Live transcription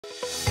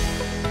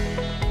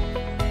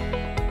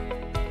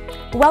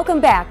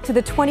Welcome back to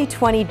the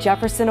 2020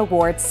 Jefferson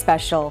Awards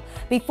special.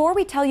 Before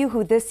we tell you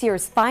who this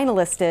year's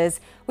finalist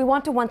is, we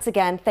want to once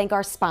again thank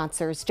our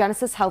sponsors,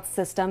 Genesis Health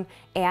System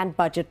and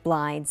Budget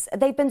Blinds.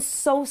 They've been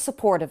so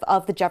supportive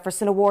of the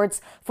Jefferson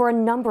Awards for a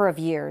number of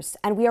years,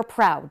 and we are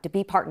proud to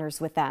be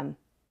partners with them.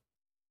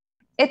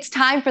 It's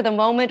time for the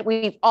moment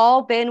we've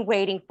all been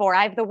waiting for.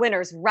 I have the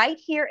winners right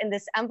here in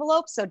this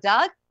envelope. So,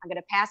 Doug, I'm going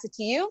to pass it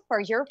to you for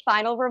your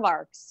final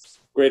remarks.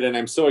 Great, and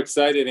I'm so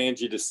excited,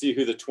 Angie, to see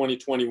who the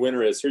 2020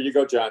 winner is. Here you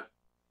go, John.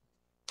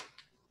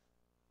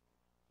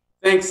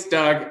 Thanks,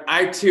 Doug.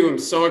 I, too, am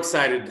so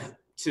excited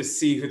to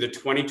see who the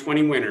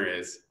 2020 winner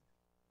is.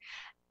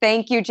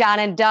 Thank you, John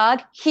and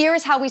Doug.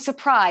 Here's how we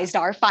surprised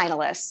our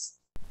finalists.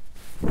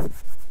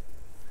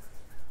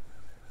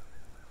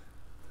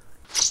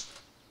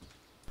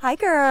 Hi,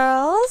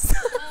 girls.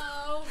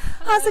 Hello.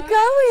 How's it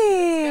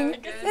going?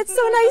 It's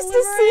so nice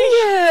to see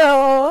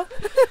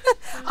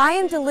you. I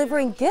am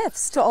delivering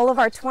gifts to all of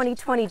our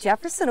 2020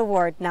 Jefferson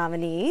Award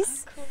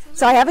nominees.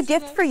 So I have a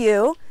gift for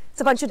you.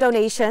 It's a bunch of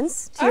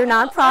donations to your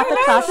nonprofit,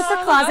 Closet for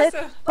Closet.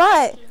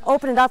 But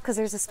open it up because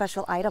there's a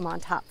special item on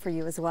top for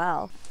you as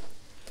well.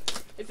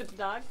 Is it the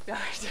dog? No, I'm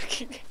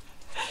joking.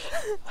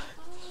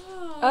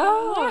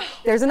 Oh,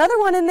 there's another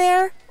one in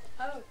there.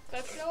 Oh,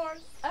 that's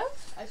yours. Oh,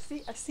 I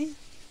see.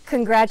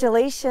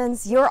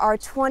 Congratulations, you're our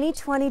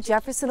 2020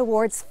 Jefferson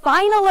Awards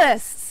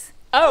finalists.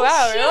 Oh,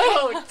 wow,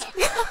 really?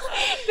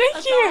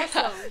 Thank you.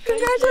 Awesome.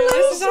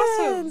 Congratulations.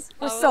 Awesome.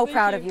 We're so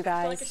proud of you guys.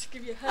 I feel like I should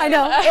give you a hug. I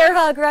know, air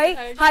hug,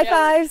 right? High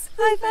fives.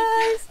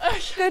 Okay,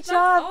 Good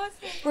job. Awesome.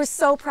 We're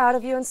so proud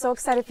of you and so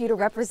excited for you to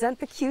represent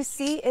the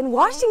QC in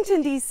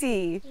Washington,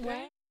 D.C.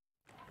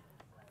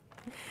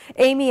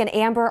 Amy and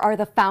Amber are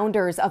the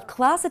founders of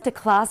Closet to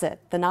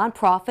Closet. The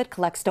nonprofit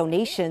collects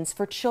donations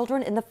for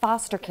children in the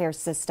foster care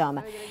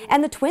system.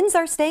 And the twins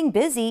are staying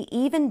busy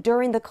even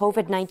during the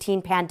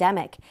COVID-19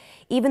 pandemic.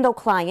 Even though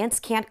clients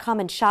can't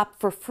come and shop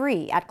for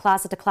free at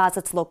Closet to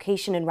Closet's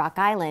location in Rock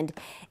Island,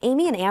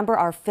 Amy and Amber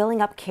are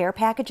filling up care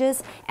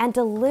packages and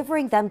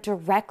delivering them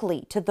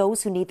directly to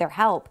those who need their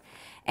help.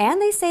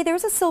 And they say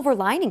there's a silver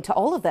lining to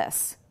all of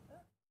this.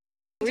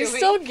 We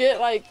still get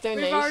like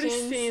donations. We've already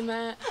seen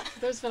that.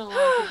 There's been a lot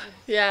of people.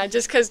 Yeah,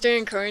 just because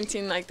during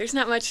quarantine, like, there's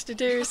not much to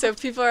do, so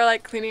people are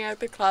like cleaning out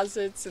the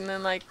closets, and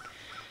then like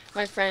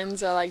my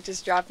friends are like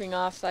just dropping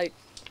off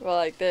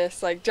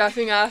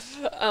dropping off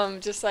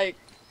just like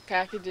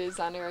packages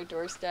on our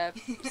doorstep.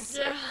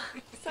 Yeah,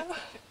 so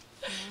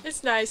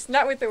it's nice.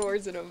 Not with the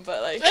words in them,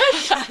 but like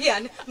Yeah,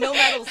 no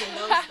medals in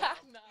those.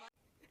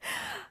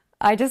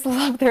 I just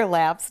love their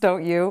laughs,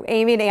 don't you?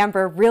 Amy and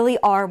Amber really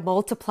are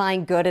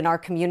multiplying good in our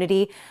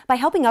community by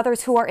helping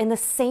others who are in the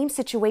same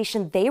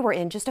situation they were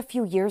in just a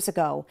few years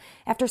ago.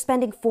 After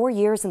spending 4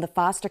 years in the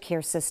foster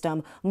care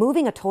system,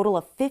 moving a total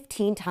of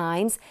 15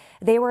 times,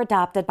 they were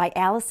adopted by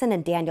Allison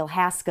and Daniel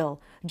Haskell,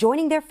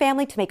 joining their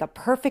family to make a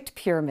perfect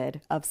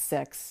pyramid of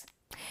 6.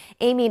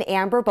 Amy and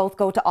Amber both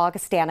go to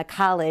Augustana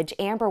College.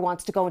 Amber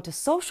wants to go into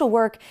social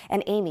work,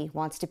 and Amy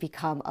wants to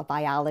become a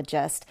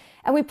biologist.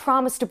 And we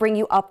promise to bring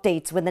you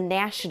updates when the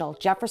National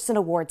Jefferson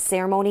Awards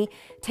ceremony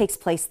takes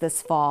place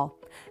this fall.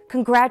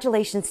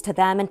 Congratulations to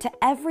them and to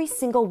every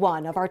single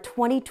one of our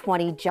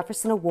 2020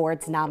 Jefferson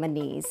Awards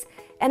nominees.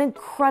 An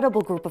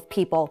incredible group of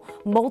people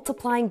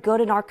multiplying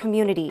good in our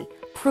community,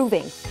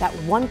 proving that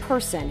one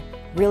person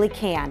really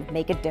can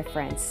make a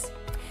difference.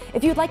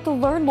 If you'd like to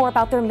learn more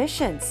about their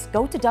missions,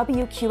 go to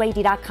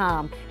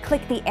WQAD.com,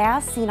 click the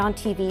As Seen on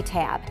TV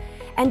tab.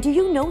 And do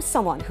you know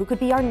someone who could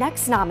be our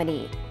next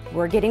nominee?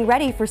 We're getting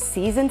ready for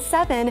Season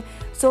 7,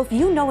 so if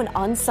you know an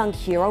unsung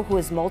hero who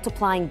is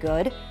multiplying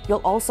good,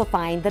 you'll also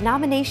find the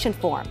nomination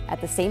form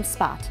at the same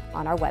spot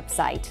on our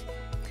website.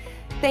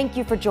 Thank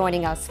you for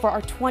joining us for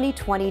our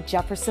 2020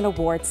 Jefferson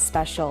Awards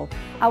special.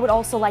 I would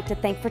also like to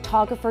thank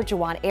photographer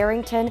Juwan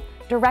Arrington,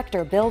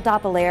 director Bill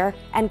Dabelaire,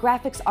 and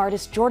graphics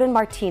artist Jordan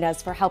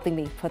Martinez for helping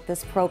me put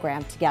this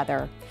program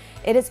together.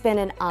 It has been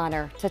an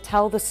honor to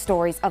tell the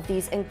stories of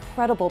these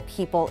incredible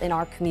people in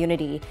our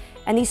community,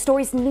 and these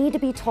stories need to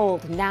be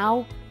told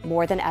now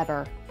more than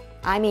ever.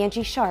 I'm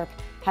Angie Sharp.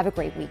 Have a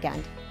great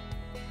weekend.